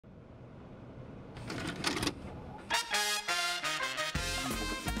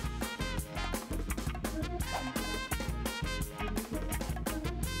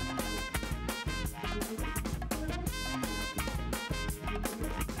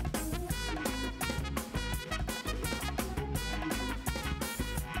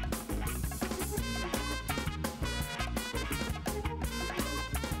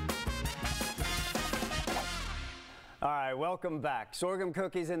right, welcome back. Sorghum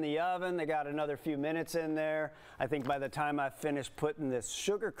cookies in the oven. They got another few minutes in there. I think by the time I finish putting this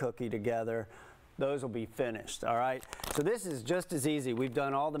sugar cookie together, those will be finished, all right? So this is just as easy. We've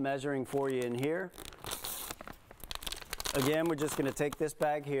done all the measuring for you in here. Again, we're just gonna take this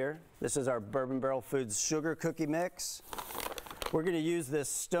bag here. This is our Bourbon Barrel Foods sugar cookie mix. We're gonna use this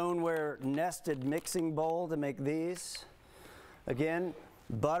stoneware nested mixing bowl to make these. Again,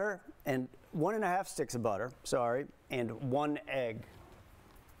 butter and 1.5 sticks of butter, sorry, and 1 egg.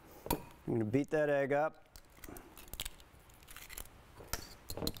 I'm gonna beat that egg up.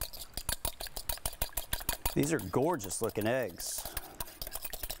 These are gorgeous looking eggs.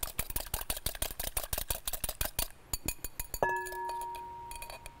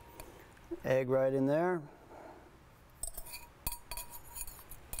 Egg right in there.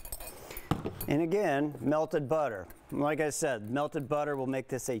 And again, melted butter. Like I said, melted butter will make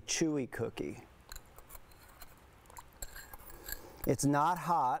this a chewy cookie. It's not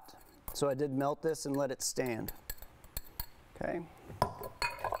hot, so I did melt this and let it stand. Okay.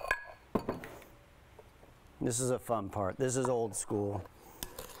 This is a fun part. This is old school.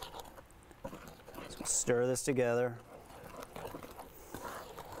 So stir this together.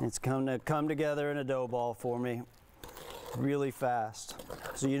 It's going to come together in a dough ball for me really fast.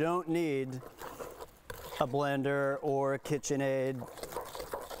 So you don't need a blender or a KitchenAid.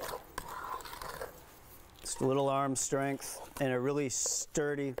 Just a little arm strength and a really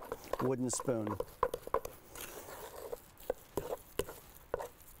sturdy wooden spoon.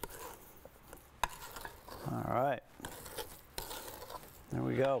 All right, there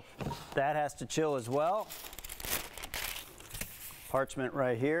we go. That has to chill as well. Parchment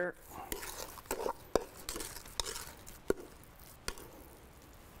right here.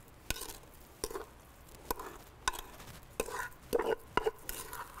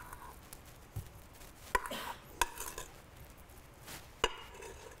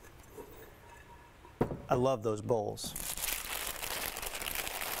 I love those bowls.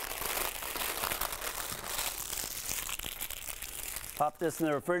 Pop this in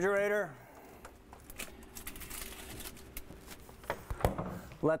the refrigerator.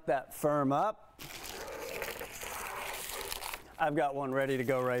 Let that firm up. I've got one ready to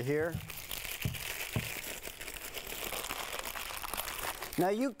go right here. Now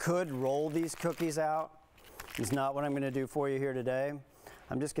you could roll these cookies out. It's not what I'm going to do for you here today.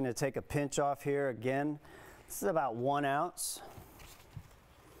 I'm just going to take a pinch off here again. This is about 1 ounce.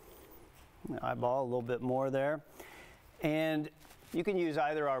 Eyeball a little bit more there. And you can use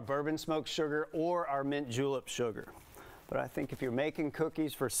either our bourbon smoked sugar or our mint julep sugar. But I think if you're making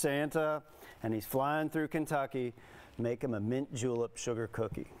cookies for Santa and he's flying through Kentucky, make him a mint julep sugar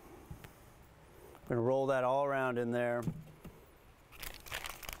cookie. I'm gonna roll that all around in there.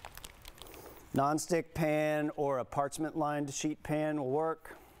 Non-stick pan or a parchment lined sheet pan will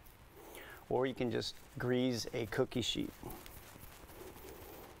work. Or you can just grease a cookie sheet.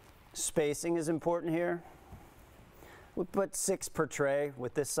 Spacing is important here. We put 6 per tray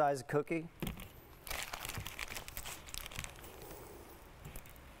with this size cookie.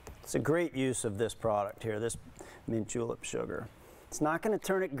 It's a great use of this product here, this mint julep sugar. It's not going to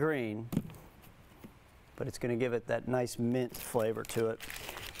turn it green, but it's going to give it that nice mint flavor to it.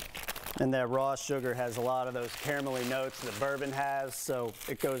 And that raw sugar has a lot of those caramelly notes that bourbon has, so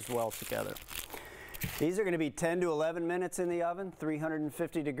it goes well together. These are going to be 10 to 11 minutes in the oven,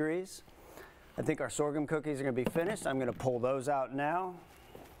 350 degrees. I think our sorghum cookies are going to be finished. I'm going to pull those out now.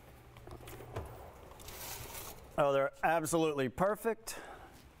 Oh, they're absolutely perfect.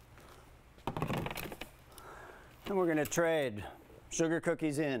 And we're going to trade sugar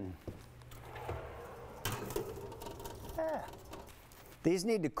cookies in. Yeah. These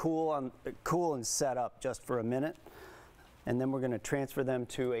need to cool and set up just for a minute. And then we're going to transfer them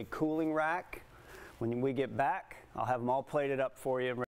to a cooling rack. When we get back, I'll have them all plated up for you.